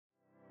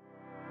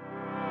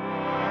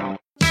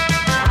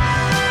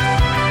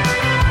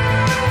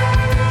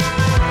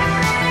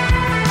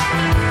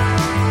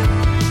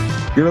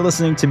You're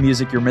listening to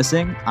Music You're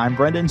Missing. I'm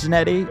Brendan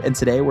Giannetti, and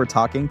today we're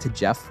talking to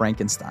Jeff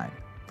Frankenstein.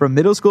 From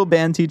middle school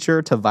band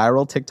teacher to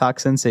viral TikTok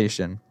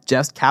sensation,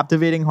 Jeff's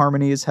captivating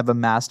harmonies have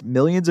amassed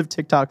millions of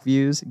TikTok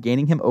views,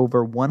 gaining him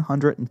over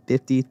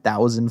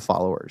 150,000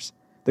 followers.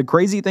 The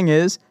crazy thing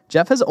is,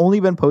 Jeff has only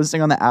been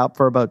posting on the app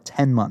for about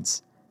 10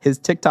 months. His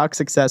TikTok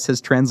success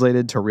has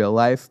translated to real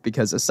life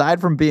because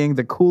aside from being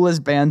the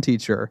coolest band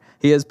teacher,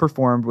 he has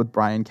performed with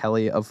Brian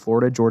Kelly of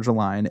Florida Georgia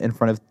Line in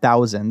front of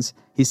thousands.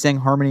 He sang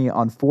Harmony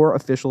on 4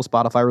 official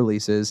Spotify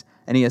releases,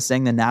 and he has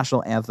sang the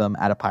national anthem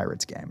at a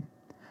Pirates game.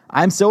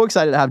 I'm so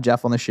excited to have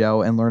Jeff on the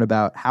show and learn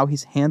about how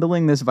he's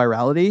handling this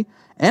virality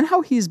and how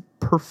he's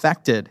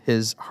perfected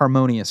his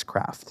harmonious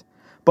craft.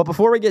 But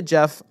before we get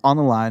Jeff on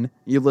the line,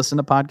 you've listened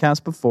to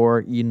podcasts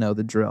before, you know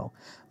the drill.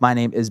 My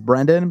name is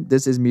Brendan,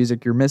 this is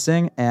Music You're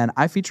Missing, and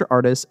I feature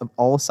artists of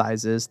all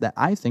sizes that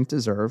I think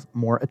deserve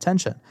more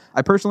attention.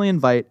 I personally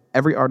invite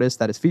every artist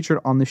that is featured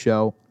on the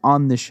show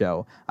on this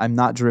show. I'm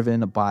not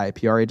driven by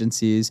PR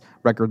agencies,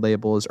 record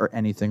labels, or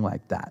anything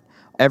like that.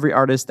 Every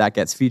artist that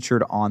gets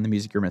featured on the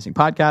Music You're Missing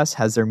podcast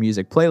has their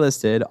music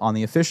playlisted on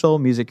the official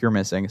Music You're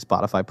Missing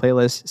Spotify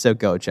playlist, so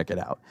go check it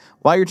out.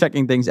 While you're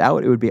checking things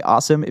out, it would be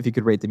awesome if you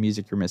could rate the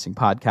Music You're Missing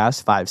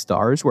podcast 5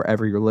 stars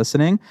wherever you're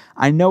listening.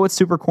 I know it's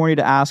super corny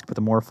to ask, but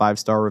the more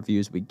 5-star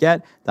reviews we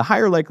get, the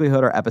higher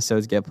likelihood our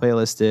episodes get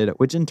playlisted,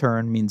 which in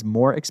turn means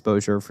more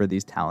exposure for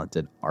these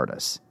talented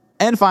artists.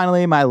 And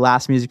finally, my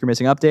last Music You're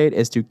Missing update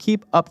is to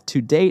keep up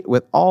to date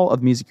with all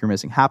of Music You're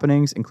Missing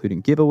happenings,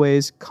 including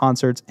giveaways,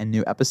 concerts, and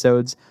new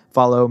episodes.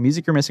 Follow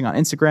Music You're Missing on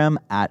Instagram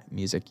at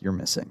Music You're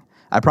Missing.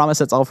 I promise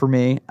that's all for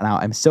me, and now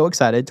I'm so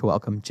excited to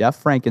welcome Jeff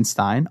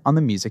Frankenstein on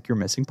the Music You're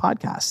Missing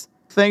podcast.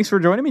 Thanks for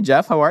joining me,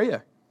 Jeff. How are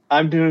you?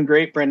 I'm doing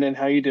great, Brendan.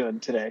 How are you doing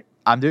today?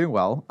 I'm doing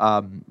well.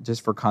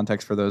 Just for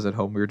context for those at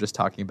home, we were just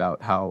talking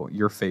about how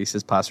your face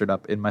is plastered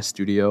up in my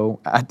studio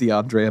at the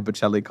Andrea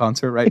Bocelli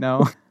concert right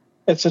now.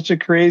 It's such a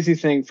crazy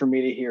thing for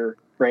me to hear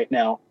right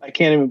now. I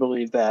can't even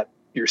believe that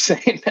you're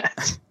saying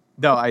that.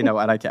 No, I know,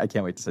 and I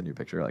can't wait to send you a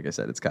picture. Like I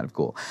said, it's kind of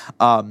cool.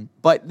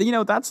 But, you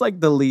know, that's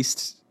like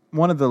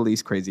one of the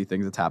least crazy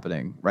things that's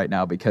happening right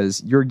now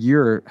because your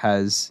year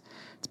it's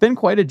been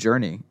quite a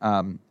journey,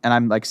 and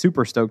I'm like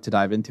super stoked to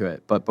dive into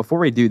it. But before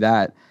we do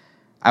that,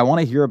 I want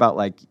to hear about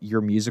like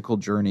your musical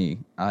journey.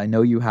 I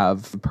know you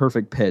have the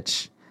perfect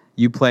pitch.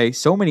 You play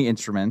so many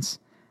instruments.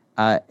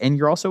 And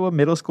you're also a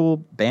middle school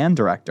band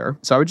director.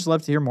 So I would just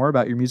love to hear more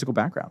about your musical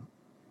background.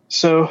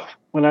 So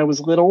when I was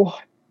little,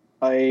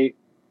 my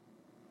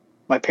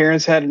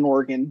parents had an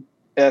organ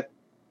at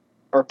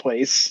our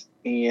place.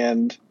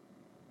 And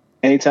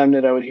anytime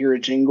that I would hear a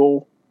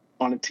jingle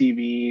on a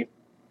TV,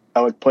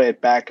 I would play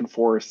it back and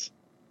forth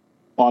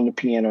on the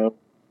piano,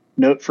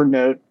 note for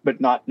note,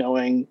 but not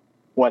knowing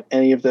what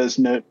any of those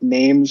note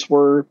names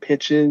were,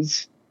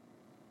 pitches,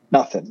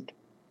 nothing.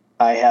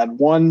 I had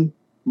 1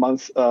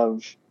 month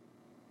of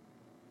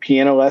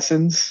piano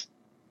lessons,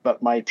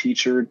 but my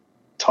teacher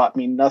taught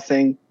me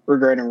nothing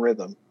regarding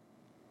rhythm.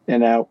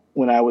 And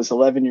when I was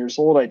 11 years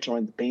old, I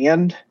joined the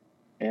band,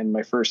 and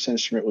my first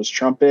instrument was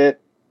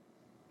trumpet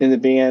in the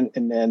band.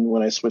 And then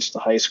when I switched to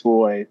high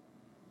school, I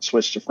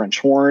switched to French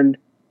horn.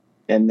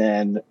 And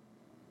then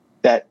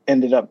that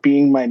ended up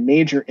being my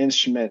major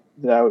instrument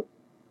that I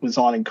was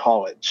on in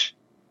college.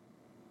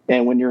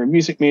 And when you're a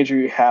music major,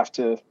 you have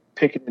to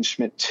pick an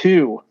instrument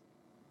to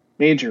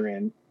major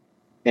in.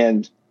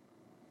 And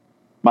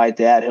my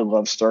dad had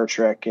loved Star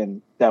Trek,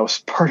 and that was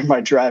part of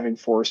my driving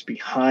force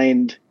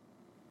behind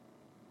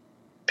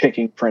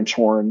picking French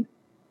horn.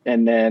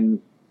 And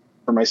then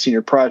for my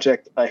senior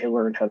project, I had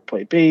learned how to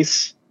play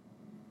bass.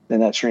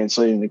 Then that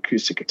translated into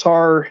acoustic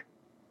guitar.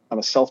 I'm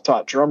a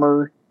self-taught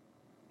drummer.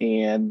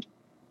 And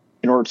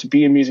in order to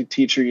be a music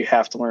teacher, you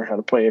have to learn how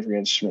to play every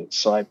instrument.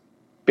 So I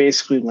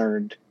basically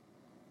learned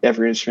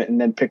every instrument and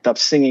then picked up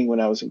singing when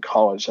I was in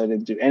college. I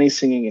didn't do any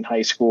singing in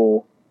high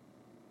school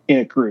in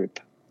a group.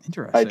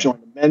 Interesting. I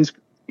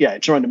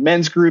joined a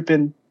men's group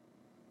in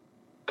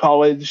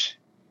college,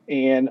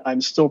 and I'm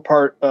still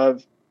part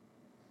of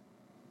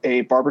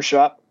a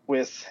barbershop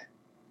with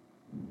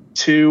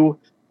 2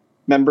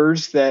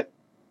 members that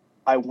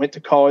I went to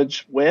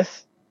college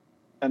with.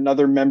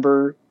 Another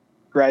member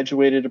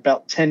graduated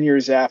about 10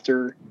 years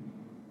after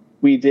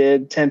we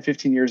did, 10,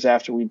 15 years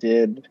after we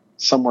did,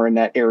 somewhere in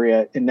that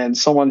area. And then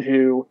someone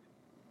who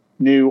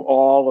knew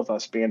all of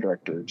us band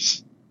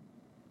directors.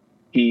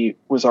 He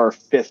was our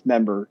 5th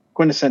member,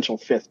 quintessential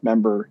 5th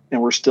member, and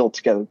we're still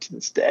together to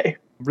this day.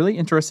 Really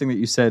interesting that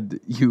you said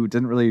you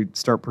didn't really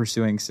start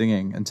pursuing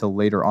singing until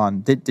later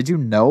on. Did you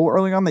know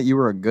early on that you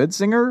were a good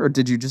singer, or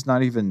did you just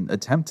not even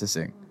attempt to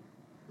sing?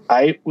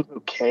 I was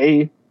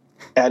okay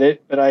at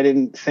it, but I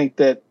didn't think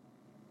that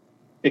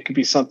it could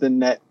be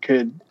something that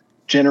could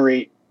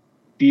generate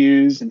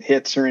views and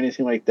hits or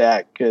anything like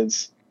that,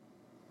 because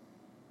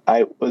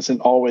I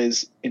wasn't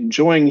always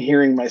enjoying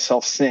hearing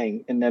myself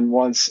sing. And then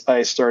once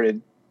I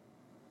started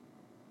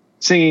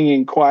singing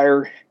in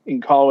choir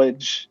in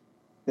college,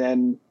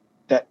 then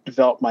that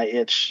developed my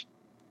itch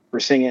for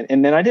singing.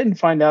 And then I didn't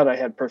find out I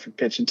had perfect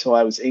pitch until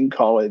I was in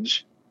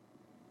college.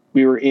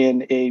 we were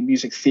in a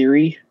music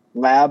theory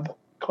lab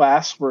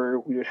class where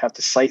we would have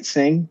to sight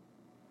sing,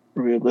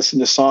 where we would listen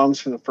to songs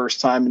for the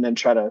first time and then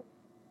try to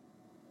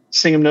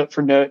sing them note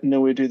for note. And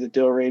then we'd do the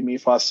do, re, mi,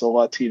 fa, sol,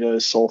 la, ti, do,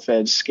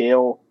 solfege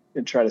scale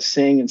and try to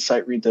sing and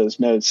sight read those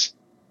notes.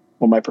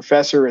 Well, my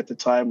professor at the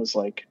time was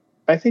like,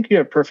 I think you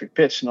have perfect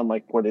pitch. And I'm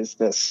like, what is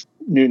this?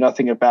 Knew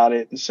nothing about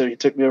it. And so he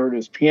took me over to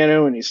his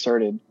piano and he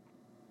started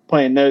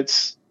playing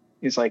notes.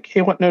 He's like,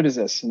 hey, what note is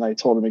this? And I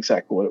told him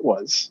exactly what it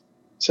was.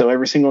 So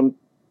every single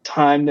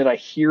time that I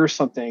hear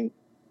something,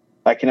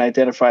 I can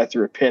identify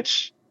through a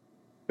pitch.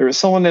 There was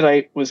someone that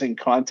I was in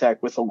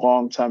contact with a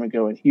long time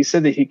ago, and he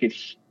said that he could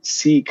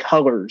see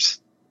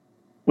colors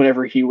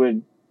whenever he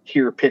would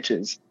hear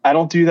pitches. I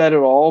don't do that at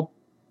all.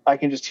 I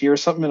can just hear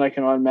something and I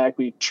can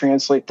automatically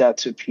translate that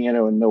to a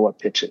piano and know what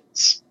pitch it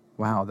is.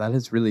 Wow, that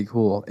is really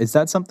cool. Is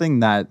that something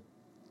that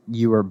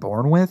you were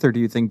born with, or do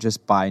you think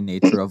just by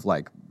nature of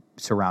like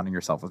surrounding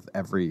yourself with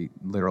every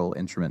literal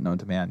instrument known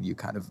to man, you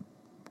kind of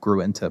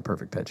grew into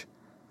perfect pitch?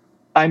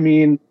 I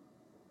mean,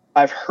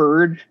 I've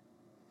heard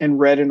and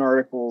read in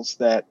articles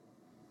that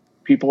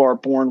people are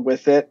born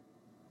with it.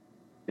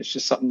 It's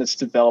just something that's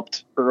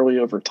developed early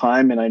over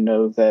time. And I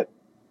know that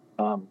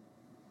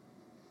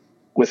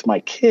with my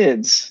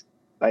kids,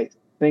 I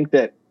think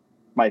that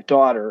my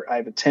daughter, I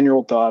have a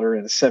 10-year-old daughter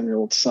and a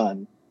 7-year-old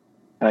son.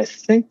 And I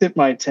think that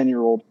my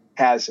 10-year-old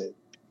has it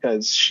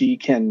because she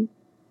can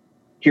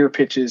hear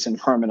pitches and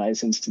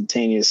harmonize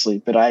instantaneously.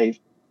 But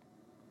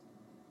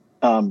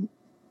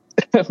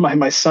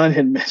my son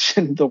had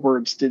mentioned the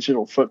words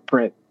digital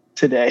footprint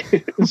today.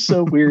 It was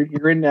so weird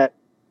hearing that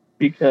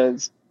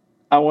because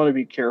I want to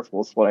be careful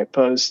with what I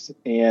post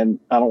and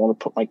I don't want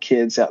to put my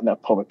kids out in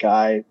that public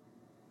eye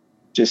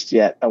just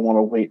yet. I want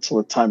to wait till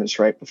the time is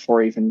right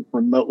before I even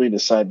remotely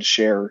decide to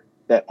share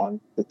that on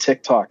the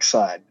TikTok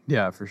side.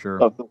 Yeah, for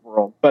sure. Of the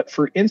world. But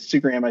for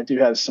Instagram, I do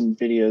have some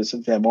videos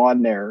of them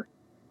on there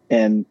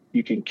and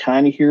you can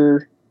kind of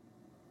hear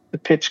the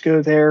pitch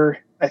go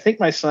there. I think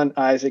my son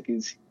Isaac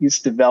he's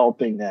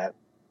developing that,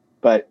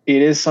 but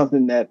it is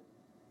something that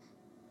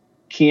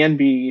can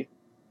be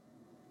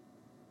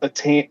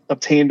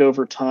obtained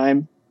over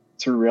time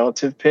through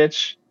relative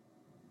pitch.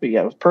 But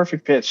yeah, with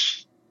perfect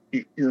pitch,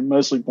 you're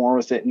mostly born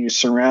with it and you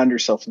surround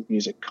yourself with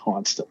music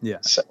constantly. Yeah.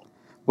 So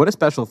what a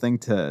special thing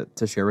to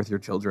share with your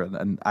children.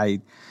 And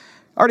I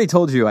already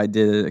told you I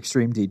did an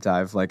extreme deep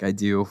dive like I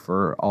do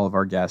for all of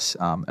our guests.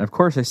 And of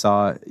course I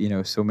saw,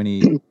 so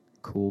many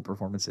cool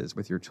performances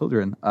with your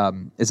children.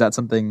 Is that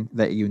something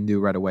that you knew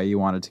right away you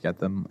wanted to get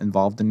them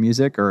involved in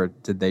music, or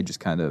did they just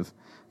kind of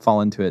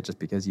fall into it just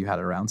because you had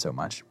it around so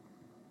much?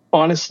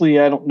 Honestly,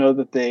 I don't know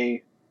that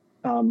they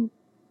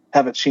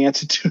have a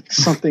chance of doing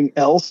something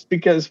else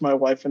because my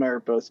wife and I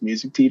are both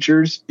music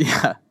teachers.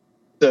 Yeah.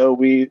 So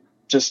we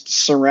just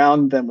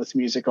surround them with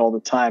music all the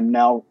time.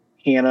 Now,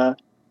 Hannah,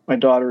 my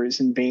daughter, is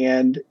in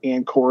band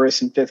and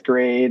chorus in 5th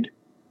grade.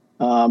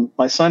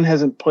 My son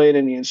hasn't played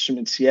any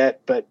instruments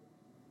yet, but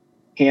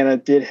Hannah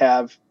did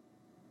have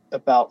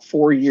about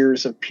 4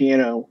 years of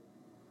piano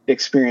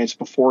experience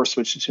before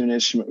switching to an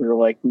instrument. We were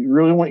like, we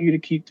really want you to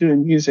keep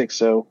doing music.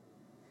 So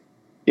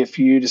if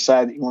you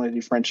decide that you want to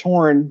do French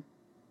horn,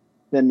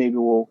 then maybe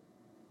we'll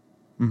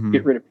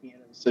get rid of piano.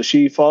 So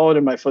she followed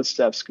in my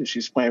footsteps because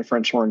she's playing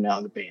French horn now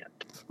in the band.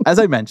 As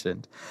I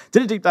mentioned,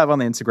 did a deep dive on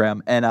the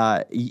Instagram, and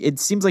it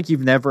seems like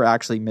you've never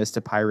actually missed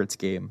a Pirates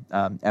game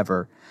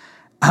ever.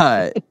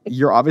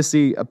 You're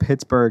obviously a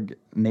Pittsburgh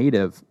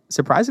native.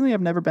 Surprisingly,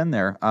 I've never been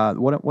there.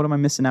 What am I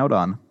missing out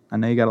on? I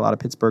know you got a lot of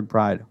Pittsburgh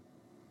pride.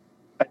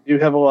 I do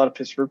have a lot of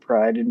Pittsburgh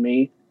pride in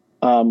me.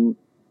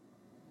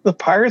 The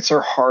Pirates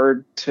are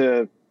hard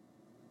to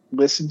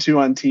listen to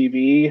on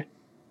TV,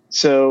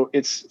 so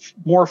it's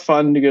more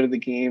fun to go to the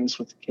games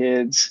with the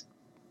kids.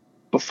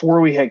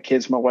 Before we had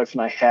kids, my wife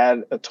and I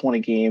had a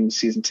 20-game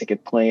season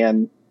ticket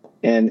plan,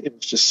 and it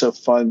was just so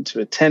fun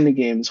to attend the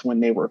games when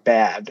they were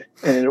bad.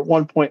 And at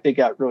one point, they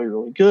got really,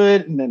 really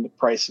good, and then the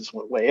prices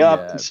went way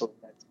up, and so we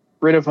had to get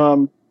rid of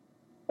them.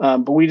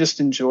 But we just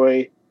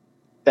enjoy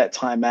that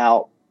time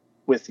out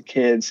with the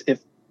kids.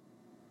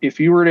 If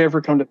you were to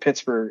ever come to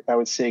Pittsburgh, I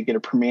would say get a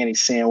Permane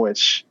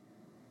sandwich,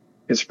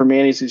 because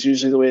Permane's is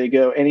usually the way to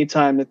go.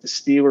 Anytime that the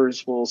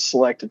Steelers will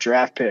select a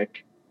draft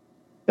pick,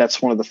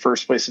 that's one of the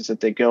first places that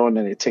they go, and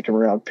then they take them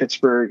around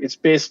Pittsburgh. It's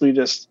basically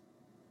just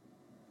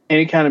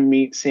any kind of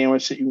meat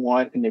sandwich that you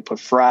want, and they put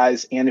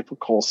fries and they put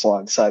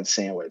coleslaw inside the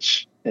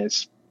sandwich. And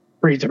it's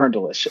pretty darn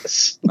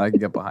delicious. I can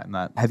get behind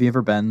that. Have you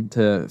ever been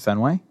to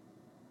Fenway?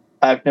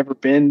 I've never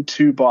been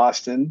to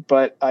Boston,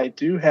 but I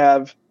do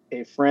have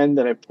a friend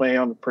that I play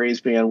on the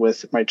praise band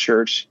with at my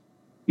church.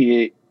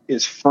 He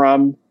is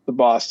from the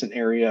Boston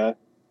area,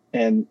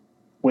 and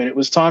when it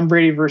was Tom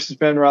Brady versus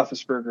Ben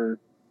Roethlisberger,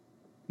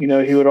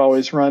 he would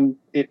always run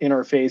it in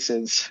our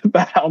faces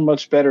about how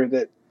much better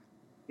that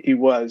he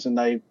was. And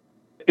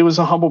it was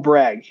a humble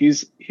brag. He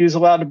was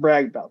allowed to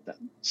brag about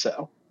them.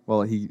 So,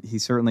 well, he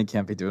certainly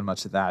can't be doing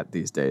much of that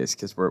these days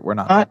because we're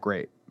not that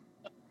great.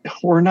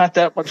 We're not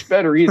that much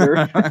better either.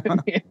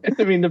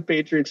 I mean, the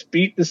Patriots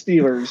beat the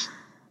Steelers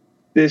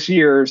this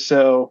year.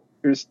 So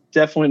there's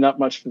definitely not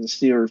much for the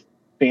Steelers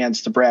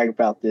fans to brag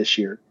about this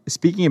year.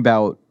 Speaking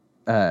about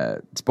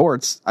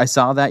sports, I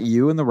saw that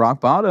you and the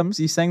Rock Bottoms,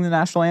 you sang the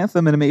national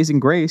anthem in Amazing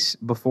Grace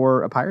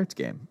before a Pirates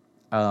game.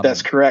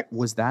 That's correct.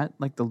 Was that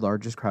like the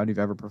largest crowd you've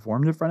ever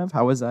performed in front of?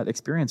 How was that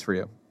experience for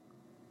you?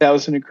 That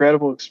was an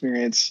incredible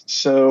experience.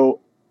 So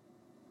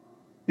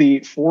the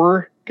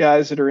 4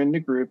 guys that are in the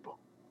group,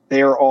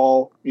 they are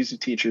all music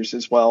teachers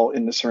as well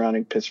in the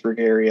surrounding Pittsburgh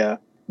area.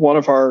 One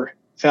of our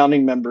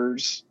founding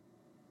members,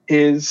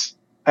 his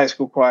high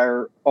school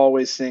choir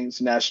always sings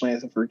the national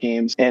anthem for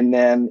games. And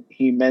then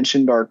he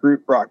mentioned our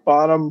group, Rock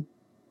Bottom,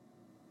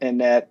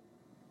 and that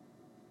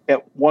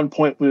at one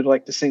point we would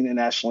like to sing the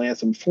national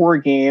anthem for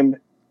a game.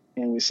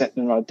 And we sent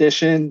in an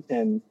audition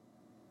and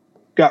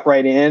got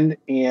right in.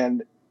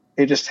 And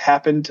they just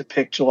happened to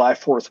pick July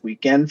 4th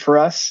weekend for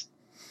us.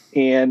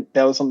 And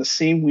that was on the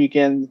same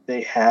weekend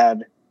they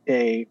had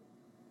a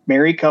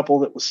married couple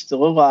that was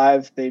still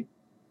alive. They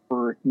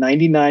were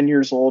 99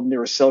 years old and they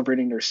were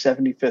celebrating their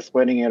 75th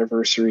wedding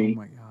anniversary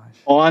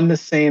on the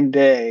same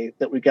day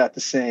that we got to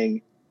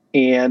sing.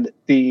 And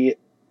the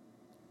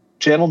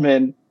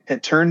gentleman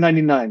had turned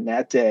 99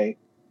 that day,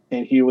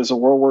 and he was a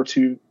World War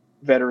II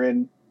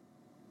veteran.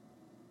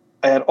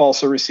 I had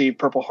also received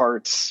Purple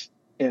Hearts.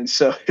 And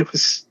so it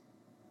was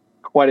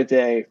quite a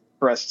day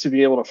for us to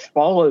be able to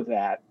follow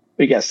that.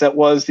 But yes, that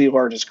was the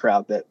largest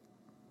crowd that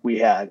we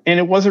had. And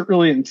it wasn't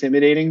really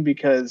intimidating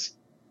because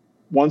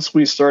once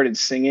we started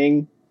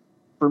singing,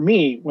 for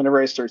me,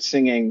 whenever I start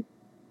singing,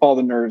 all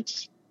the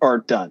nerves are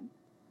done.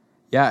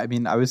 Yeah, I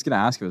mean, I was going to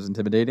ask if it was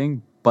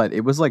intimidating, but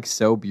it was like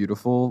so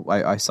beautiful.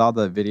 I saw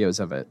the videos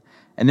of it.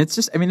 And it's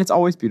just, I mean, it's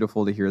always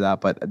beautiful to hear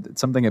that, but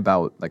something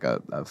about like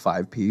a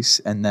 5-piece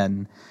and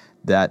then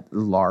that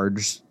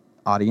large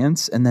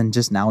audience, and then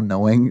just now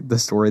knowing the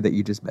story that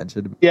you just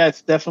mentioned. Yeah,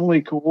 it's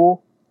definitely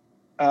cool.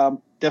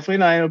 Definitely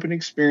an eye-opening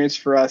experience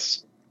for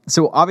us.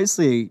 So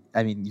obviously,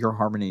 I mean, your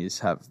harmonies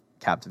have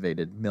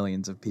captivated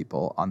millions of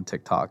people on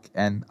TikTok,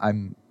 and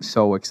I'm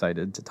so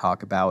excited to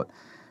talk about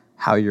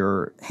how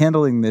you're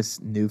handling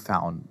this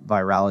newfound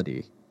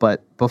virality.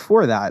 But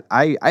before that,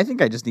 I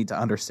think I just need to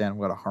understand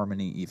what a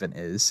harmony even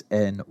is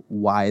and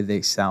why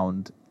they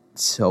sound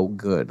so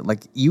good.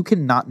 Like, you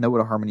can not know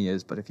what a harmony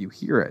is, but if you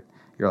hear it,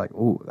 you're like,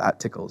 ooh, that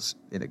tickles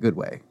in a good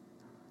way.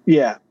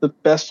 Yeah, the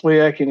best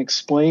way I can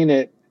explain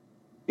it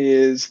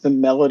is the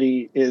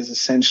melody is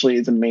essentially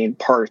the main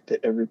part that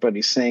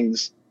everybody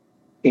sings.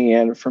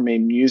 And from a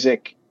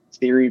music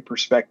theory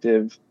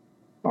perspective,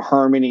 a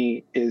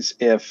harmony is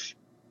if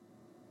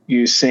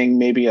you sing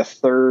maybe a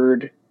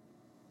third,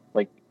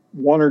 like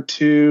 1 or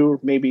 2,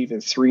 maybe even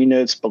 3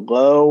 notes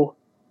below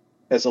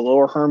as a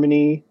lower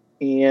harmony.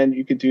 And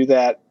you could do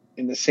that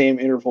in the same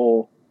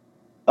interval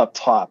up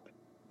top.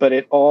 But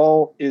it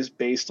all is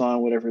based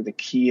on whatever the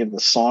key of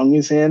the song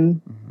is in.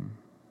 Mm-hmm.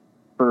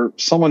 For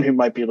someone who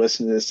might be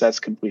listening to this, that's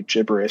complete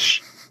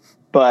gibberish.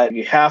 But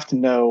you have to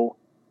know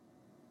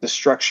the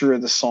structure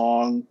of the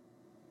song,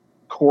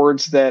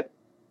 chords that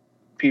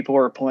people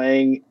are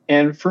playing.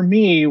 And for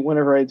me,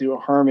 whenever I do a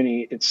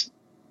harmony, it's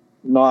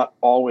not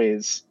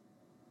always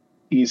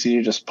easy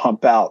to just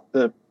pump out.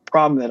 The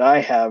problem that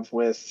I have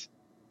with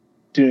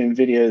doing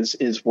videos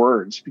is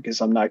words, because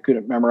I'm not good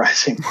at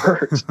memorizing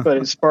words. But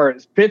as far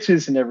as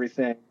pitches and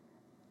everything,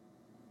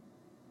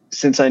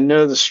 since I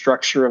know the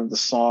structure of the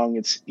song,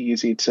 it's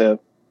easy to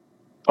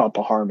pump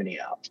a harmony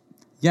out.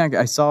 Yeah,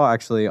 I saw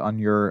actually on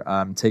your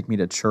Take Me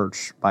to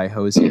Church by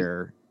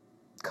Hosier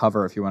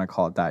cover, if you want to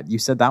call it that, you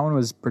said that one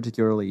was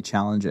particularly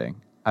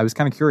challenging. I was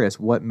kind of curious,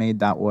 what made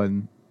that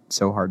one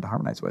so hard to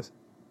harmonize with?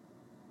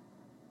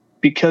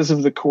 Because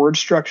of the chord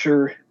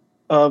structure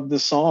of the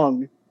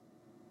song,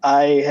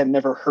 I had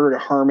never heard a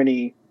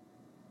harmony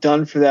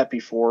done for that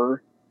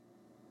before.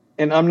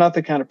 And I'm not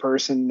the kind of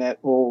person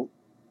that will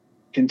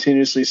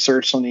continuously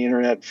search on the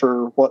internet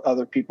for what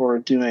other people are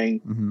doing.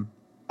 Mm-hmm.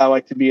 I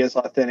like to be as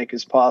authentic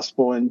as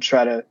possible and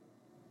try to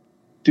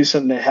do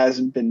something that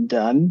hasn't been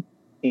done.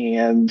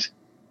 And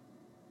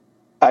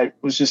I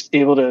was just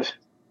able to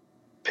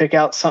pick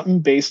out something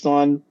based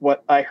on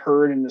what I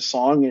heard in the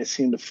song, and it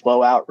seemed to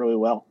flow out really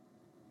well.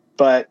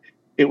 But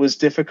it was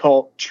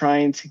difficult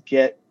trying to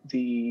get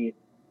the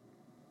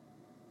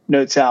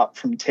notes out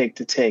from take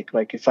to take.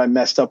 Like, if I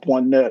messed up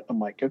one note, I'm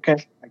like,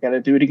 okay, I got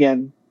to do it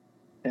again.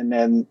 And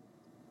then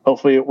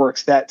hopefully it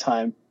works that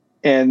time.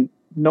 And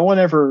no one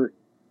ever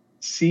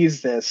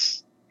sees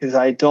this because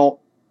I don't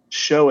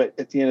show it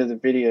at the end of the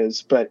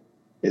videos. But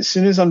as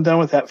soon as I'm done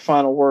with that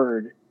final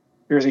word,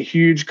 there's a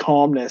huge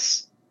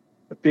calmness,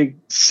 a big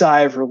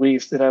sigh of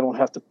relief that I don't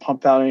have to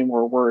pump out any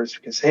more words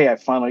because, hey, I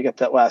finally got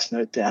that last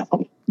note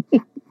down.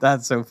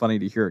 That's so funny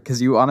to hear,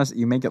 because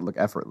you make it look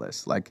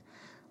effortless. Like,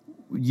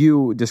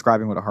 you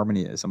describing what a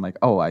harmony is, I'm like,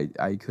 oh, I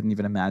couldn't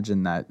even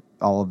imagine that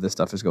all of this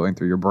stuff is going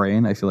through your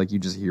brain. I feel like you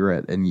just hear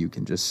it and you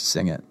can just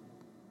sing it.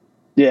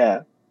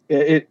 Yeah,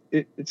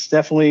 it's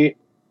definitely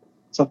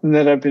something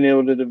that I've been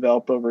able to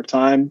develop over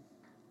time.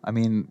 I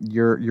mean,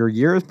 your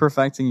years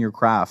perfecting your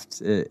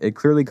craft, it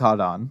clearly caught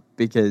on,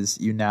 because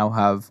you now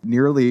have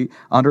nearly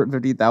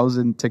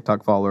 150,000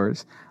 TikTok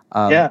followers.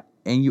 Yeah.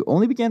 and you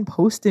only began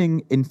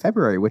posting in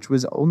February, which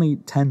was only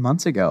 10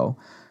 months ago.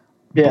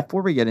 Yeah.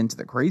 Before we get into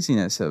the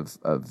craziness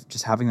of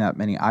just having that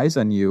many eyes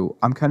on you,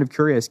 I'm kind of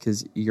curious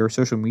because your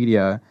social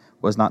media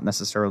was not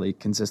necessarily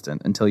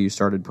consistent until you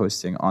started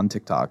posting on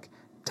TikTok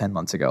 10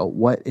 months ago.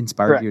 What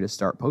inspired Correct. you to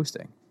start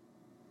posting?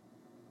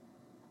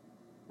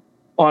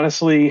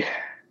 Honestly,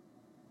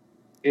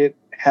 it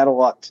had a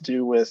lot to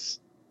do with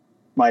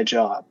my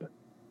job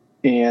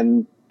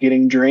and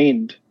getting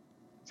drained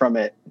from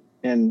it.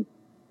 And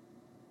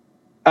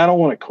I don't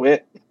want to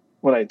quit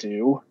what I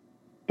do,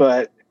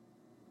 but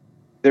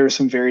there were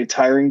some very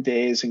tiring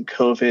days, and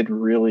COVID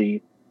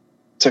really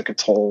took a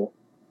toll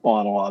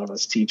on a lot of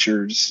us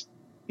teachers.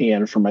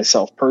 And for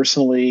myself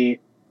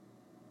personally,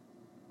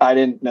 I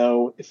didn't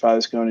know if I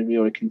was going to be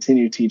able to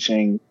continue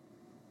teaching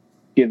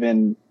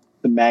given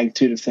the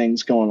magnitude of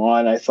things going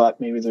on. I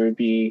thought maybe there would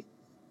be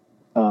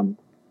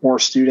more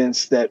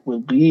students that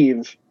would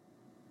leave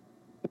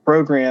the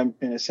program,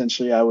 and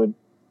essentially I would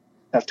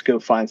have to go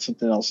find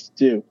something else to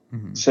do.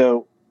 Mm-hmm.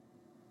 So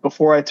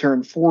before I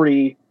turned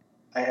 40,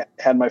 I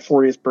had my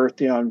 40th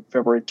birthday on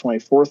February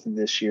 24th of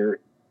this year,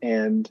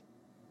 and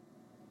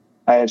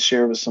I had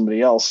shared with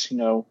somebody else,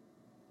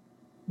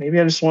 maybe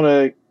I just want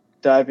to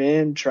dive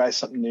in, try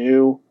something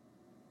new.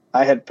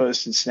 I had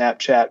posted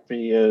Snapchat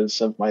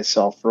videos of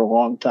myself for a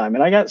long time,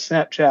 and I got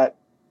Snapchat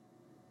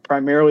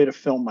primarily to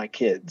film my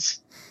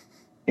kids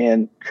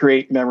and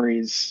create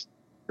memories,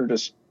 or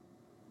just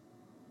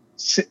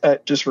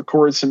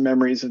record some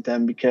memories of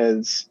them,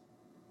 because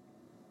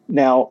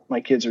now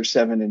my kids are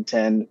 7 and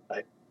 10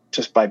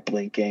 just by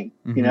blinking,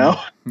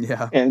 Mm-hmm.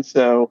 Yeah. And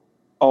so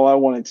all I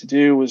wanted to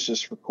do was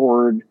just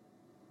record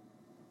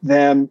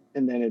them,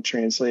 and then it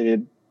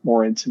translated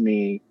more into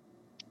me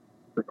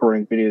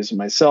recording videos of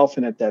myself.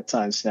 And at that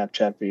time,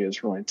 Snapchat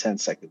videos were only 10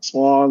 seconds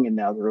long, and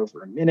now they're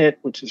over a minute,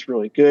 which is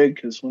really good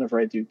because whenever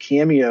I do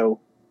Cameo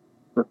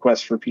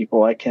requests for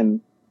people, I can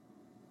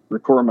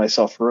record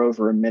myself for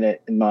over a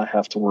minute and not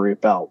have to worry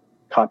about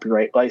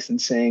copyright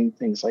licensing,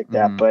 things like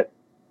that. Mm-hmm. But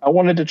I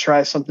wanted to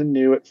try something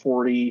new at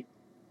 40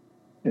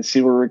 and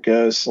see where it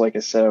goes. So like I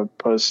said,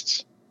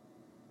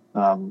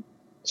 I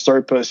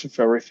started posting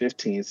February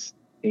 15th,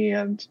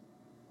 and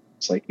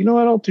it's like,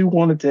 what, I'll do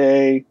one a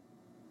day.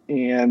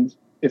 And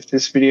if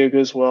this video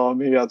goes well,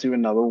 maybe I'll do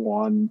another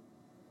one.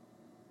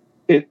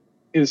 It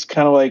is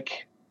kind of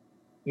like,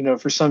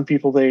 for some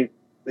people, they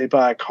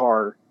buy a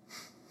car.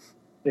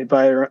 They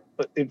buy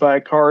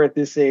a car at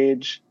this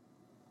age,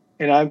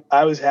 and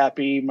I was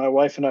happy. My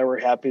wife and I were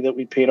happy that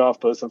we paid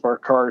off both of our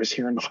cars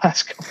here in the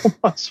last couple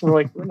of months. We're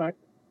like, we're not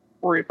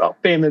worried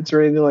about payments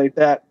or anything like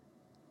that.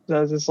 So I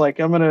was just like,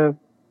 I'm gonna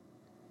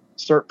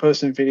start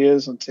posting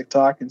videos on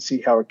TikTok and see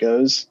how it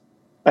goes.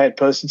 I had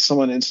posted some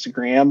on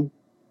Instagram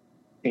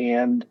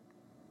and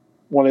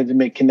wanted to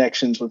make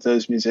connections with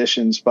those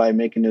musicians by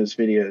making those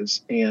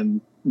videos,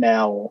 and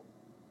now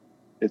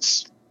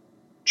it's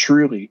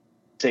truly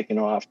taken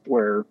off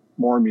where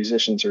more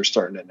musicians are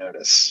starting to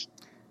notice.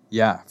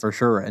 Yeah, for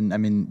sure. And I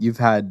mean, you've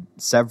had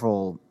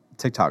several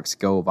TikToks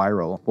go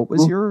viral. What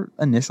was your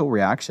initial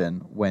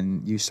reaction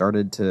when you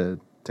started to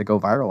go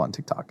viral on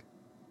TikTok?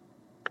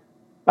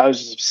 I was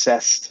just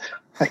obsessed.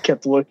 I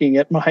kept looking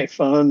at my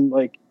phone,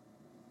 like,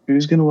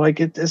 who's going to like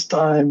it this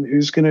time?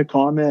 Who's going to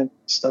comment?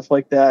 Stuff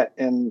like that.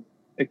 And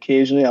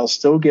occasionally I'll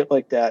still get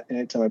like that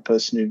anytime I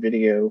post a new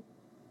video,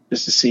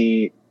 just to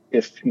see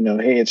if,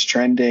 hey, it's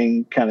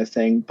trending kind of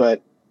thing.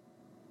 But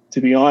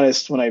to be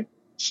honest, when I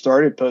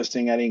started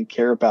posting, I didn't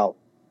care about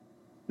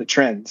the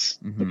trends.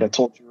 Mm-hmm. Like I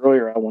told you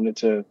earlier, I wanted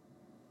to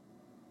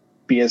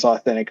be as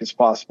authentic as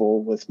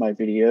possible with my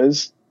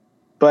videos.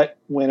 But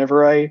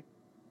whenever I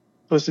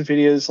posted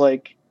videos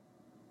like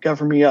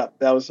Cover Me Up,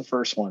 that was the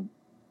first one.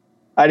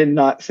 I did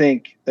not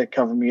think that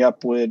Cover Me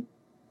Up would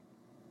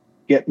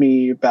get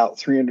me about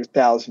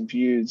 300,000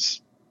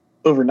 views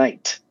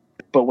overnight.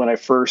 But when I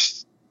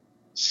first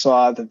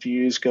saw the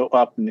views go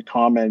up in the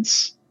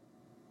comments,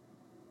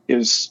 it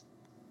was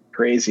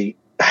crazy.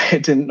 I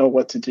didn't know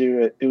what to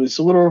do. It was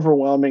a little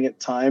overwhelming at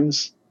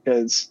times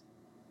because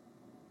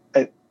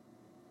I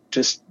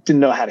just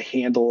didn't know how to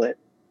handle it.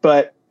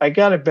 But I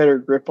got a better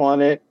grip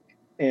on it,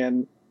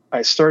 and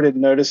I started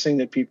noticing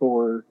that people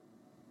were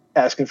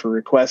asking for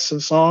requests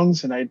of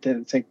songs, and I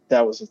didn't think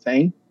that was a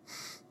thing.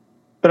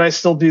 But I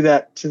still do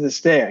that to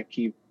this day. I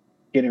keep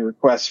getting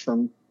requests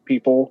from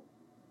people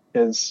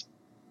because,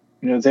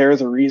 they're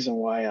the reason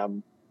why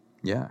I'm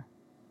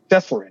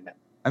successful right now.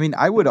 I mean,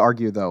 I would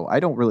argue, though, I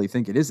don't really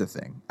think it is a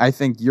thing. I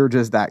think you're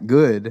just that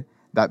good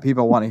that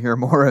people want to hear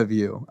more of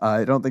you.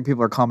 I don't think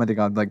people are commenting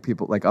on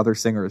people like other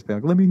singers being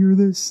like, let me hear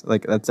this.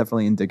 Like, that's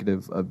definitely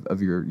indicative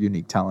of your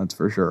unique talents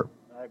for sure.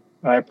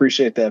 I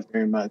appreciate that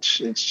very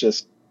much. It's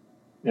just,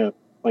 like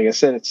I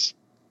said, it's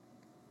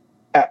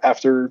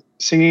after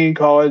singing in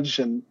college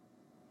and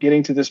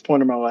getting to this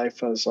point in my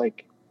life, I was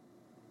like,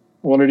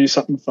 I want to do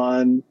something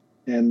fun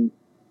and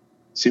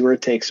see where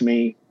it takes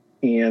me.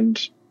 And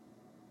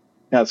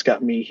now it's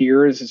got me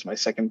here. This is my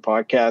second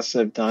podcast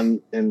I've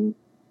done in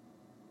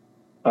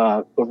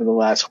over the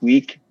last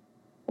week.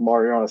 I'm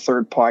already on a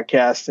third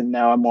podcast, and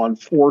now I'm on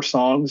 4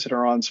 songs that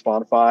are on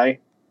Spotify.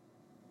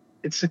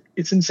 It's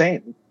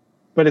insane,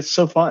 but it's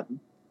so fun.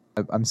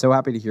 I'm so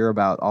happy to hear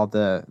about all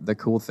the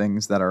cool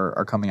things that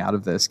are coming out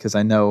of this, because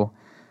I know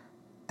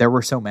there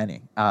were so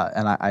many,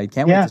 and I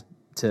can't wait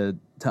to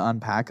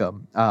unpack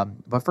them.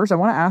 But first, I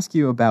want to ask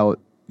you about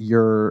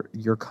your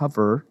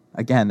cover.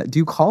 Again, do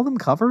you call them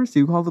covers? Do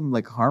you call them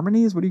like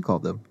harmonies? What do you call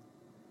them?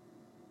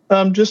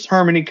 Just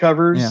harmony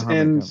covers,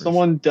 harmony covers.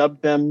 Someone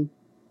dubbed them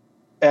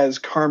as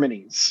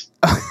Harmonies.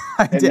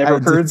 I'd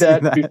never heard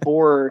that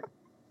before,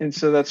 and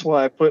so that's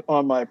why I put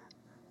on my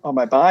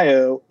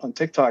bio on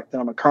TikTok that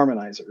I'm a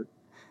Harmonizer.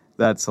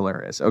 That's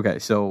hilarious. Okay,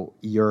 so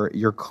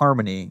your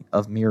Harmony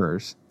of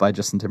Mirrors by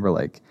Justin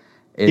Timberlake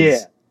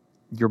is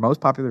your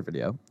most popular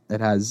video.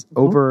 It has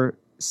over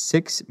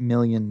 6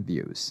 million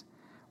views.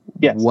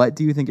 Yes. What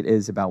do you think it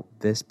is about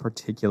this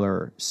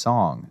particular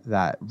song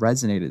that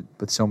resonated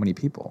with so many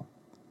people?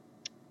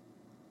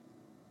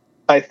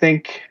 I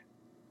think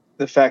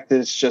the fact that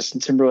it's Justin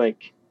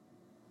Timberlake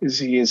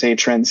he is a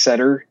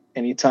trendsetter.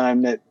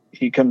 Anytime that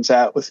he comes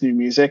out with new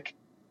music,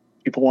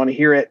 people want to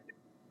hear it,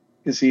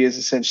 because he is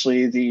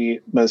essentially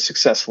the most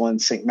successful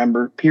NSYNC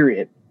member,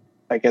 period.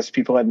 I guess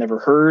people had never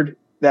heard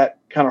that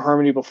kind of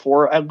harmony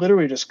before. I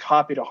literally just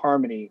copied a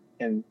harmony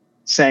and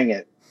sang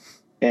it.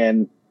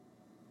 And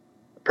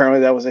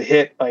apparently that was a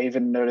hit. I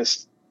even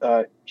noticed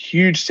a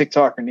huge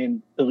TikToker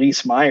named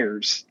Elise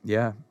Myers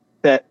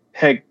that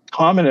had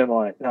commented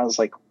on it. And I was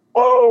like,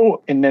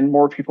 whoa. And then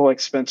more people like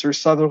Spencer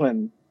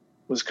Sutherland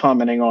was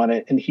commenting on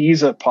it. And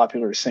he's a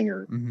popular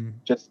singer. Mm-hmm.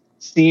 Just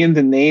seeing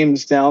the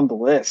names down the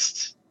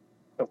list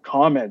of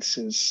comments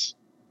is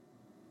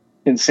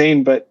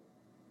insane. But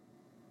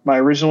my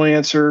original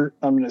answer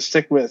I'm going to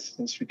stick with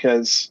is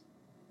because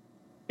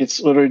it's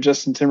literally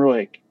Justin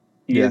Timberlake.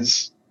 He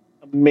is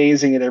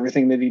amazing at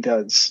everything that he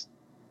does.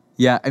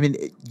 Yeah, I mean,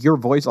 your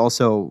voice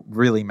also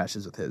really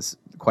meshes with his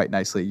quite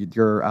nicely.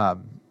 Your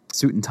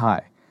suit and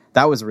tie,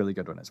 that was a really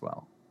good one as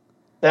well.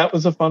 That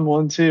was a fun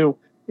one too.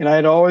 And I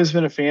had always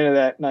been a fan of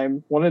that, and I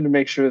wanted to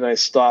make sure that I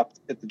stopped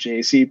at the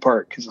JC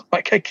part, because I'm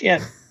like, I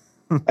can't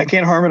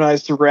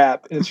harmonize to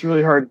rap, and it's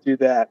really hard to do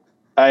that.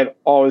 I had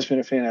always been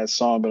a fan of that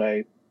song, but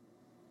I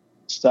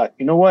thought,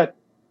 you know what?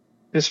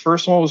 This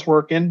first one was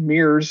working,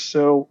 Mirrors,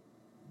 so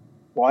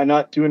why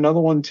not do another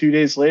one 2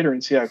 days later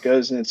and see how it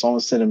goes? And it's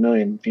almost at 1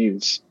 million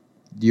views.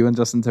 You and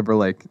Justin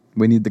Timberlake,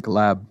 we need the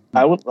collab.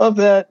 I would love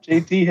that.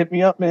 JT, hit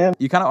me up, man.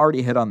 You kind of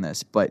already hit on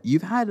this, but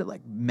you've had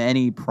like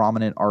many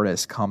prominent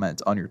artists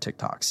comment on your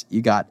TikToks.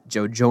 You got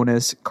Joe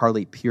Jonas,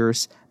 Carly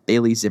Pearce,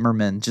 Bailey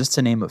Zimmerman, just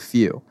to name a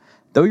few.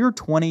 Though you're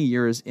 20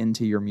 years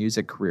into your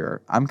music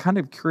career, I'm kind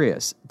of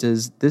curious,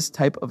 does this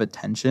type of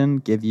attention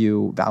give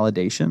you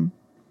validation?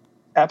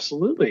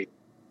 Absolutely.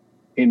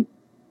 And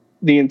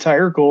the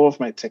entire goal of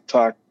my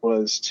TikTok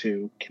was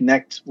to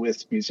connect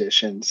with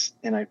musicians,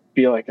 and I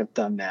feel like I've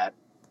done that.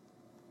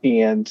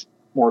 And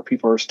more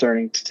people are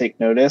starting to take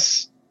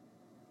notice.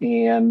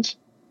 And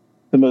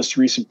the most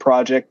recent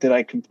project that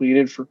I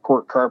completed for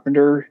Court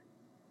Carpenter,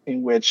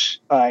 in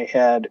which I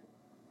had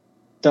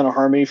done a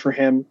harmony for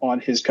him on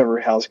his cover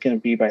of How's It Gonna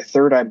Be by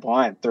Third Eye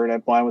Blind. Third Eye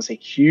Blind was a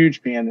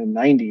huge band in the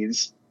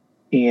 90s.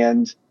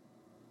 And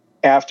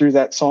after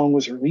that song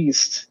was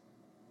released,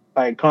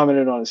 I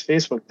commented on his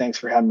Facebook, thanks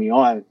for having me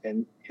on.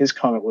 And his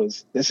comment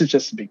was, this is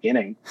just the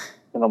beginning.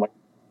 And I'm like,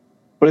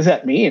 what does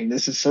that mean?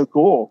 This is so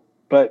cool.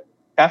 But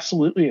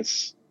absolutely,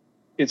 it's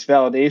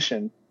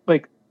validation.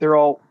 Like, they're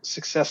all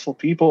successful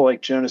people,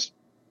 like Joe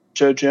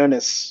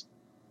Jonas.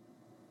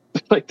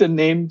 Like, the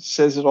name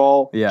says it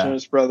all. Yeah.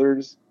 Jonas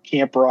Brothers,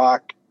 Camp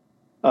Rock,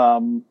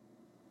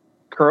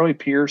 Carly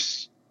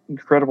Pearce,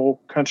 incredible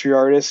country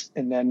artist,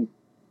 and then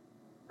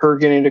her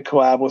getting to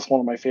collab with one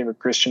of my favorite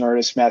Christian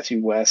artists,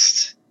 Matthew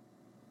West.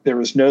 There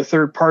was no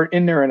third part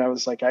in there, and I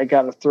was like, I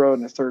got to throw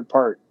in a third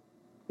part.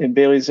 And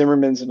Bailey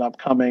Zimmerman's an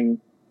upcoming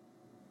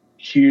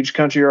huge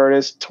country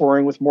artist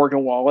touring with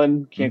Morgan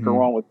Wallen. Can't go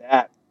wrong with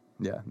that.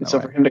 Yeah. And so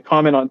for him to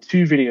comment on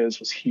 2 videos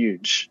was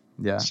huge.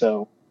 Yeah.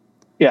 So,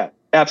 yeah,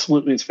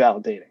 absolutely, it's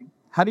validating.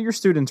 How do your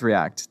students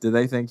react? Do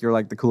they think you're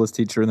like the coolest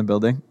teacher in the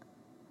building?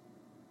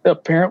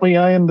 Apparently,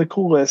 I am the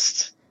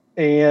coolest,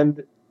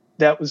 and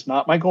that was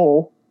not my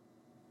goal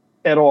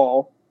at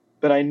all.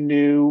 But I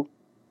knew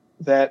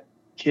that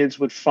kids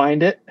would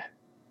find it,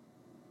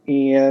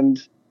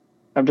 and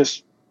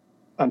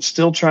I'm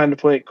still trying to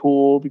play it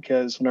cool,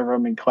 because whenever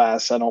I'm in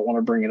class, I don't want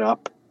to bring it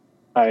up.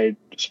 I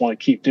just want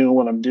to keep doing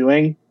what I'm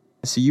doing.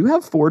 So you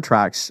have 4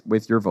 tracks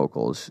with your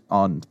vocals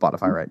on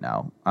Spotify right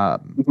now.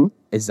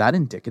 Is that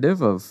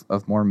indicative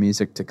of more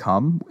music to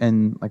come?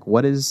 And like,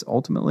 what's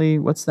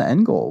the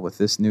end goal with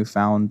this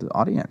newfound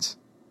audience?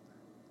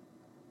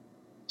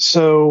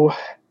 So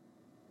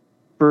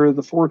for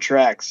the 4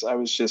 tracks, I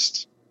want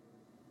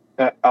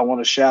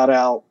to shout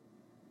out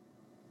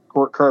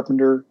Court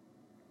Carpenter,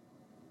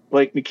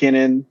 Blake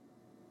McKinnon,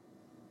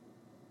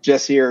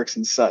 Jesse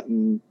Erickson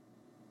Sutton,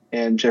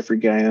 and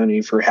Jeffrey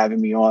Gaioni for having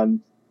me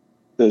on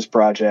those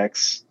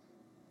projects.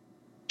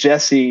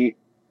 Jesse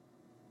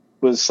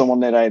was someone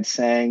that I had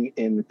sang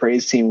in the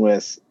praise team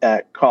with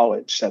at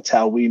college. That's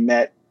how we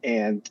met.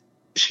 And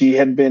she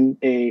had been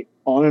a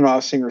on and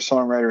off singer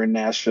songwriter in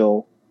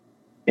Nashville.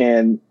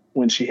 And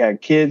when she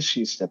had kids,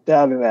 she stepped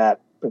out of that.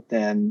 But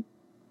then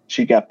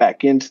she got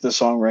back into the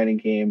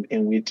songwriting game.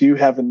 And we do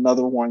have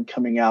another one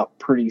coming out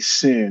pretty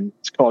soon.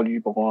 It's called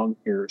You Belong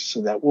Here.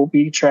 So that will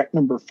be track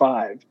number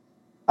 5.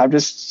 I'm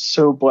just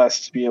so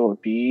blessed to be able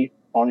to be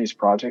on these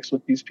projects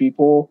with these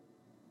people,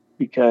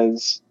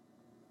 because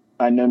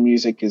I know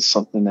music is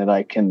something that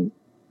I can,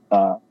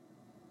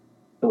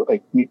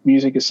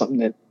 music is something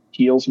that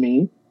heals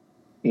me,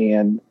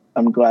 and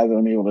I'm glad that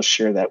I'm able to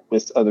share that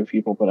with other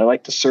people. But I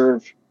like to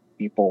serve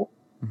people,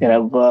 and I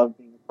love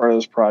being a part of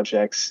those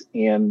projects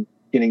and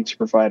getting to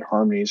provide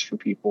harmonies for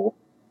people.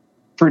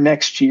 For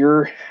next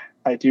year,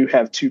 I do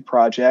have 2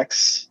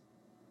 projects,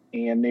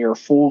 and they are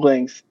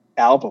full-length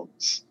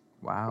albums.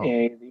 Wow.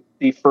 And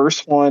the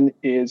first one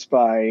is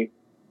by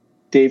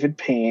David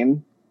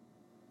Payne.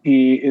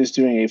 He is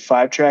doing a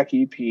 5-track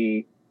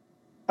EP.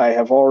 I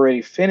have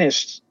already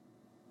finished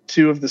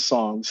 2 of the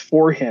songs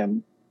for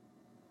him.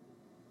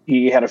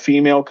 He had a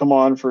female come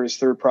on for his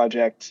 3rd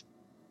project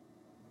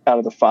out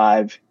of the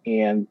 5,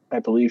 and I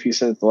believe he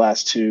said the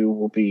last 2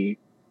 will be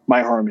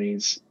my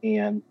harmonies,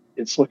 and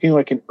it's looking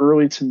like an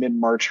early to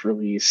mid-March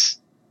release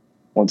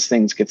once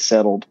things get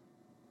settled.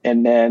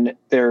 And then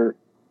there's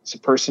a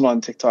person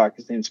on TikTok,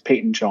 his name's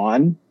Peyton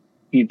John.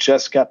 He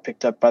just got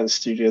picked up by the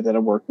studio that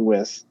I'm working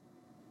with,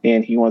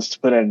 and he wants to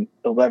put an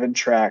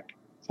 11-track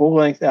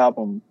full-length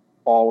album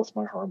all with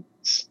my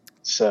harmonies.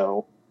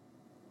 So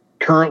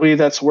currently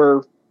that's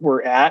where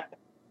we're at,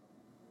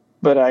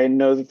 but I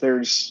know that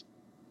there's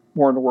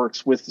more in the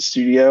works with the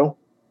studio,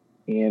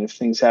 and if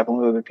things happen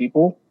with other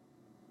people,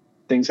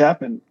 things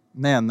happen.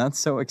 Man, that's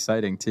so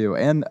exciting too.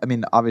 And I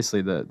mean,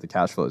 obviously the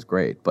cash flow is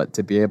great, but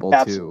to be able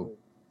to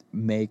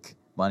make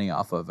money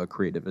off of a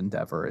creative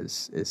endeavor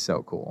is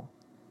so cool.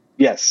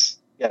 Yes.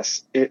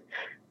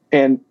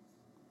 And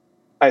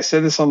I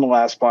said this on the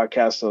last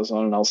podcast I was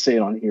on, and I'll say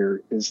it on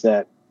here, is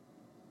that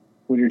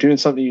when you're doing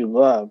something you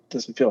love, it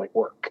doesn't feel like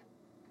work.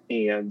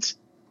 And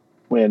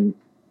when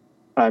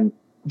I'm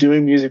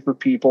doing music for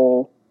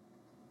people,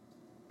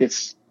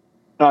 it's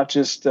not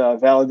just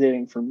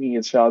validating for me,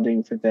 it's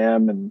validating for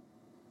them. And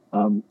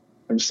I'm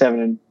just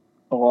having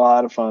a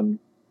lot of fun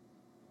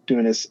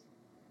doing this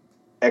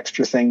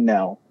extra thing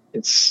now.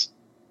 It's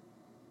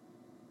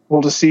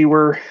cool to see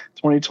where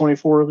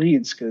 2024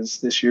 leads,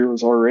 because this year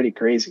was already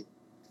crazy.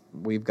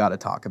 We've got to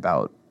talk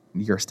about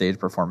your stage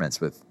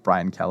performance with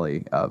Brian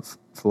Kelly of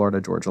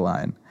Florida Georgia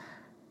Line.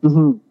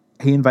 Mm-hmm.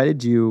 He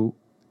invited you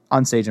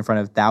on stage in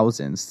front of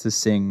thousands to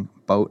sing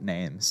boat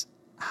names.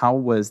 How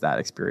was that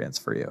experience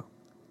for you?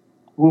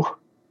 Ooh.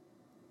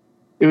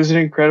 It was an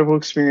incredible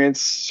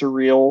experience,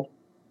 surreal,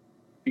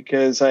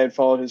 because I had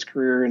followed his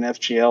career in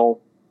FGL.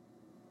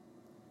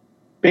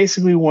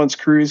 Basically, once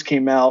Cruise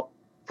came out,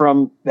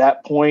 from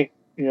that point,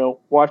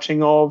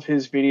 watching all of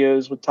his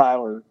videos with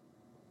Tyler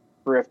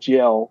for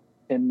FGL,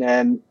 and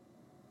then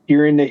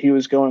hearing that he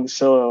was going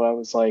solo, I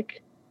was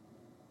like,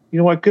 you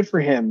know what, good for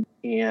him.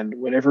 And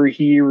whenever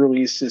he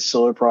released his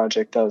solo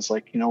project, I was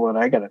like, you know what,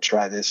 I got to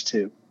try this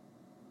too.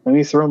 Let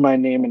me throw my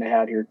name in the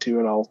hat here too,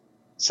 and I'll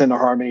send a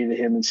harmony to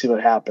him and see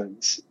what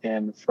happens.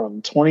 And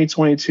from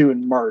 2022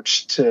 in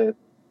March to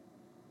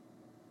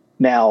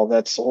now,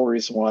 that's the whole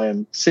reason why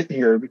I'm sitting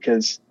here,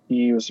 because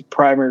he was the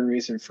primary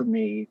reason for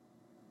me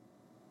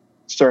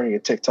starting a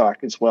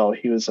TikTok as well.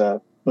 He was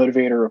a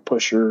motivator, a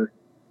pusher,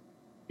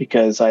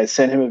 because I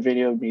sent him a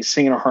video of me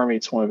singing a harmony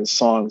to one of his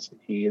songs.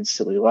 He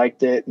instantly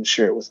liked it and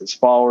shared it with his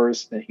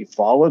followers. And he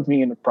followed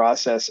me in the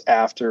process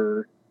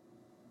after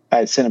I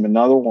had sent him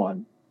another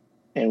one.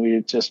 And we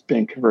had just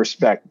been conversing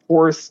back and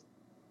forth.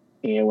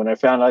 And when I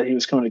found out he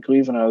was coming to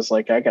Cleveland, I was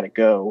like, I got to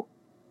go.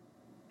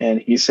 And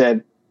he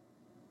said,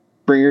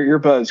 bring your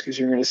earbuds because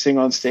you're going to sing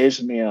on stage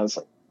with me. And I was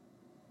like,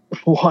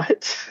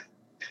 what?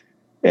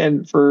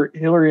 And for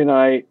Hillary and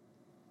I,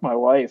 my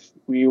wife,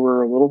 we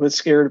were a little bit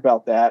scared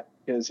about that,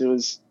 because it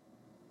was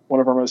one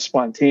of our most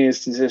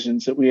spontaneous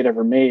decisions that we had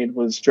ever made,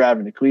 was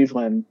driving to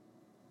Cleveland.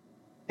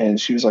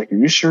 And she was like, are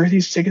you sure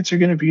these tickets are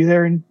going to be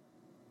there? And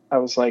I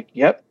was like,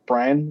 yep.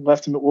 Brian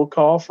left them at will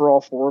call for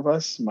all 4 of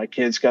us. My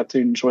kids got to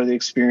enjoy the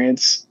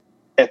experience.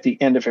 At the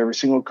end of every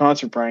single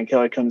concert, Brian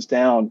Kelly comes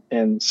down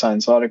and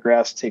signs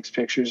autographs, takes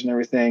pictures and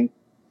everything.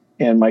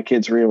 And my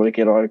kids were able to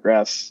get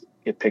autographs,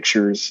 get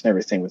pictures and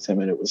everything with him.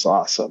 And it was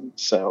awesome.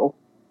 So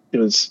it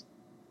was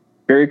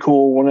very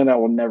cool. One that I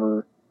will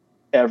never,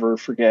 ever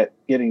forget,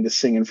 getting to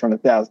sing in front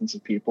of thousands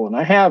of people. And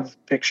I have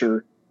a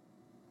picture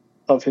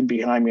of him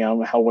behind me. I don't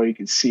know how well you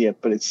can see it,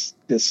 but it's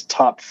this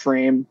top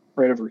frame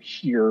right over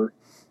here.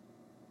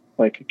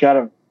 Like,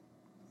 that's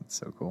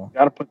so cool.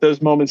 Gotta put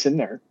those moments in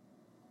there.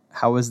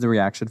 How was the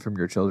reaction from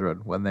your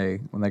children when they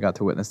got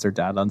to witness their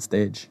dad on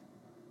stage?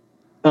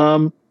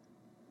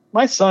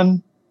 My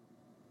son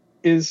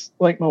is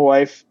like my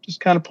wife, just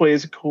kind of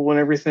plays it cool and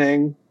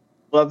everything.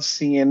 Loves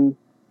seeing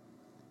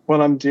what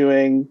I'm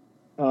doing.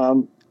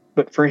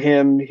 But for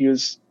him, he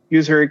was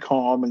very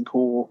calm and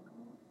cool.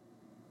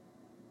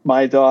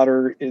 my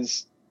daughter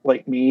is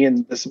like me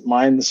and doesn't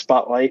mind the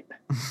spotlight,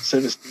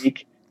 so to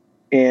speak.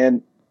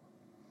 And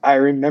I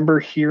remember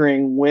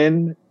hearing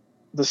when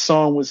the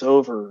song was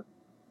over,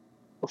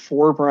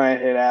 before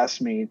Brian had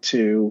asked me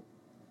to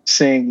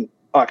sing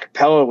a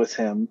cappella with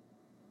him,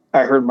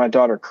 I heard my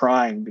daughter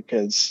crying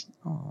because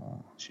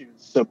she was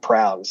so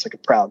proud. It's like a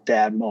proud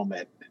dad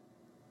moment.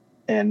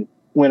 And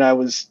when I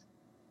was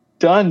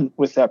done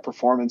with that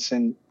performance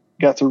and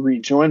got to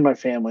rejoin my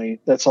family,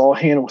 that's all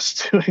Hannah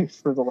was doing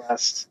for the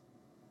last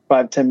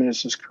 5-10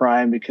 minutes, was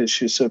crying because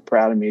she was so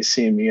proud of me,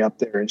 seeing me up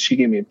there. And she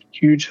gave me a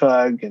huge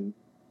hug, and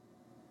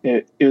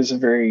it was a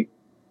very,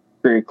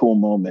 very cool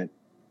moment.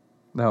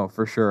 No,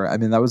 for sure. I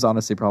mean, that was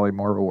honestly probably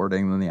more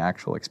rewarding than the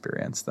actual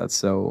experience. That's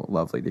so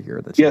lovely to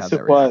hear that you had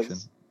that reaction.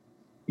 Was.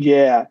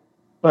 Yeah.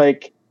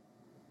 Like,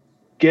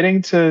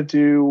 getting to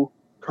do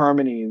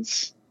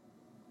Harmonies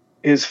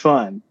is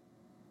fun,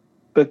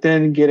 but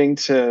then getting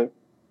to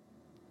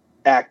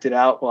act it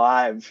out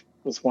live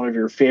with one of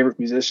your favorite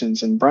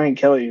musicians, and Brian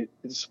Kelly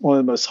is one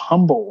of the most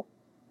humble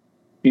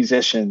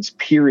musicians,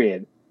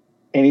 period.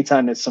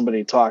 Anytime that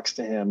somebody talks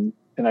to him,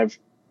 and I've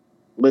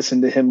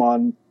listened to him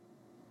on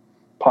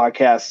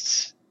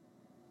podcasts,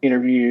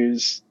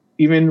 interviews,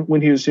 even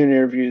when he was doing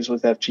interviews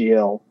with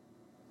FGL,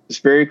 it's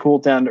very cool,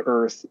 down to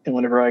earth. And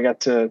whenever I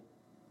got to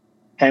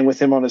hang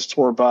with him on his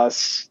tour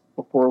bus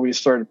before we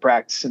started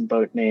practicing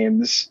boat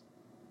names,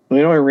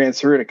 we only ran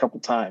through it a couple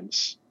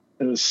times.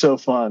 It was so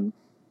fun.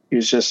 He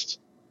was just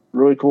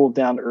really cool,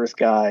 down to earth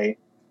guy,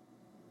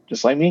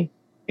 just like me.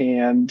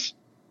 And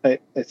I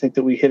think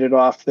that we hit it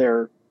off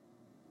there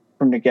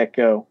from the get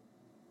go.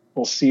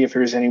 We'll see if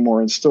there's any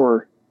more in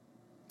store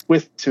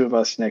with two of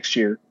us next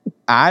year.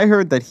 I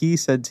heard that he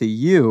said to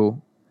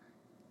you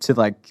to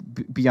like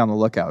be on the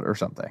lookout or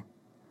something.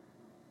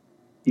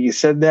 He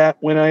said that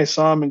when I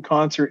saw him in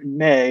concert in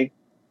May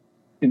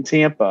in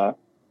Tampa.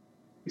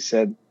 He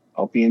said,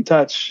 I'll be in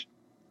touch.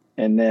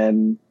 And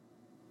then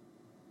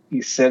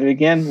he said it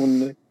again when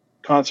the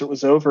concert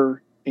was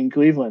over in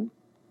Cleveland.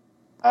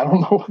 I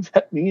don't know what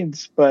that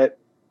means, but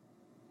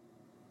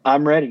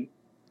I'm ready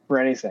for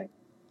anything.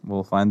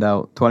 We'll find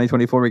out.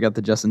 2024, we got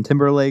the Justin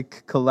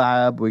Timberlake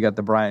collab. We got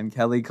the Brian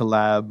Kelly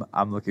collab.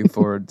 I'm looking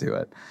forward to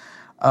it.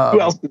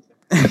 Who else?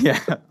 Yeah,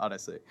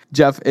 honestly.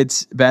 Jeff,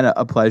 it's been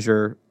a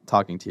pleasure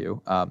talking to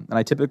you. And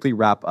I typically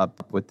wrap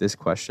up with this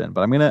question,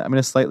 but I'm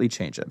gonna slightly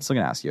change it. I'm still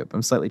gonna ask you, but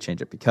I'm slightly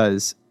change it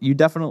because you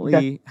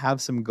definitely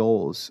have some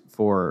goals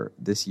for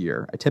this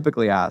year. I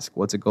typically ask,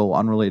 what's a goal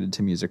unrelated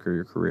to music or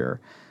your career?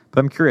 But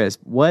I'm curious,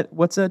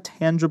 what's a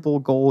tangible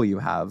goal you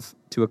have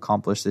to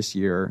accomplish this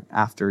year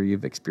after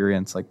you've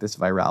experienced like this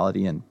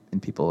virality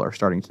and people are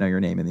starting to know your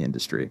name in the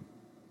industry?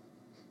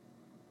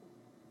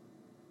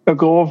 A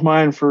goal of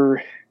mine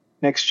for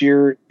next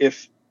year,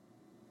 if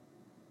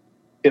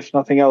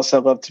nothing else,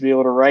 I'd love to be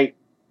able to write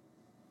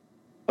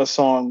a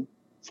song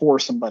for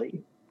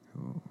somebody.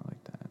 Ooh, I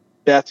like that.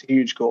 That's a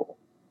huge goal.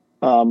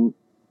 And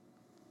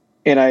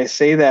I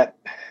say that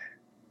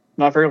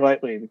not very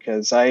lightly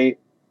because I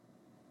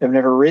have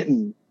never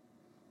written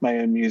my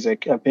own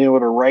music. I've been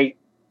able to write,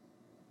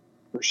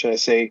 or should I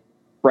say,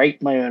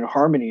 write my own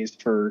harmonies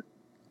for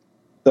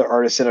the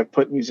artists that I've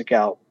put music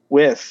out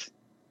with,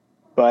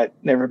 but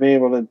never been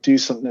able to do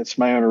something that's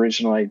my own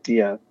original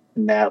idea.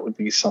 And that would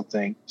be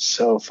something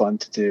so fun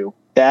to do.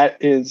 That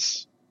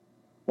is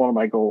one of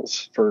my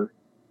goals for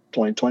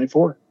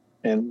 2024.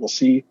 And we'll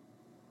see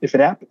if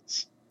it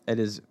happens. It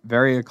is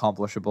very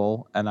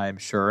accomplishable, and I'm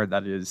sure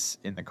that is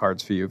in the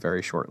cards for you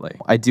very shortly.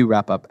 I do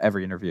wrap up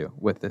every interview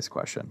with this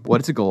question.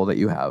 What is a goal that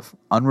you have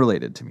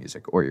unrelated to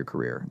music or your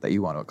career that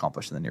you want to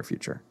accomplish in the near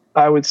future?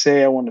 I would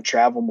say I want to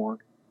travel more.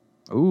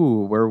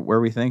 Ooh, where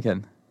are we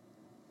thinking?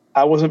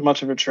 I wasn't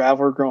much of a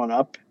traveler growing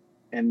up.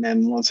 And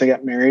then once I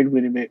got married,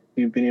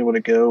 we've been able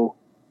to go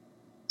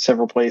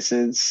several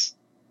places,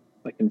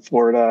 like in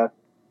Florida,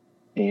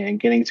 and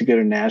getting to go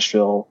to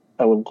Nashville.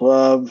 I would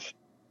love,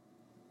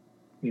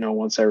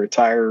 once I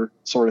retire,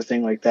 sort of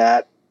thing like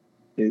that,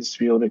 is to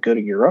be able to go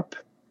to Europe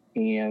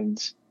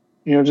and,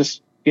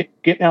 just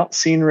getting out,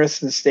 seeing the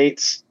rest of the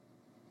states,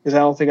 because I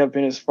don't think I've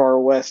been as far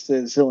west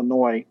as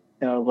Illinois.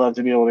 And I'd love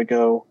to be able to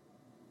go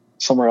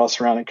somewhere else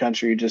around the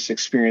country, just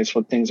experience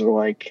what things are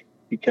like,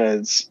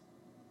 because,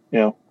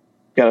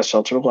 got a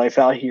sheltered life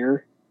out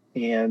here,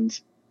 and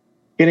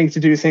getting to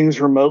do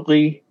things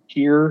remotely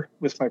here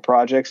with my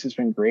projects has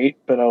been great,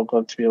 but I would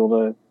love to be able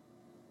to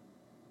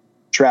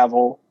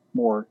travel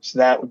more. So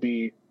that would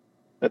be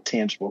a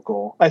tangible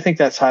goal. I think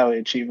that's highly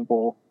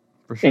achievable,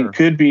 for sure, and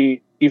could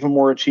be even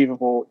more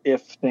achievable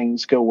if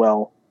things go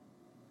well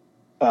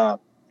for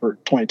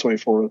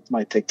 2024 with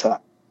my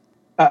TikTok.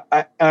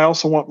 I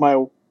also want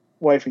my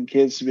wife and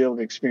kids to be able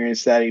to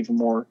experience that even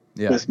more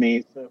with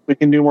me. So if we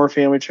can do more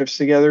family trips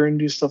together and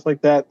do stuff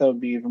like that, that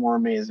would be even more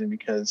amazing,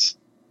 because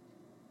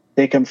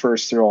they come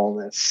first through all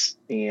this,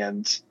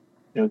 and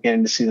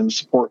getting to see them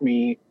support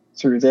me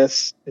through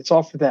this, it's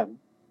all for them.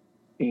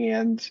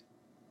 And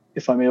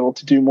if I'm able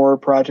to do more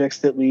projects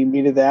that lead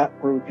me to that,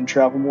 where we can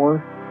travel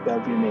more, that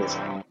would be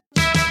amazing.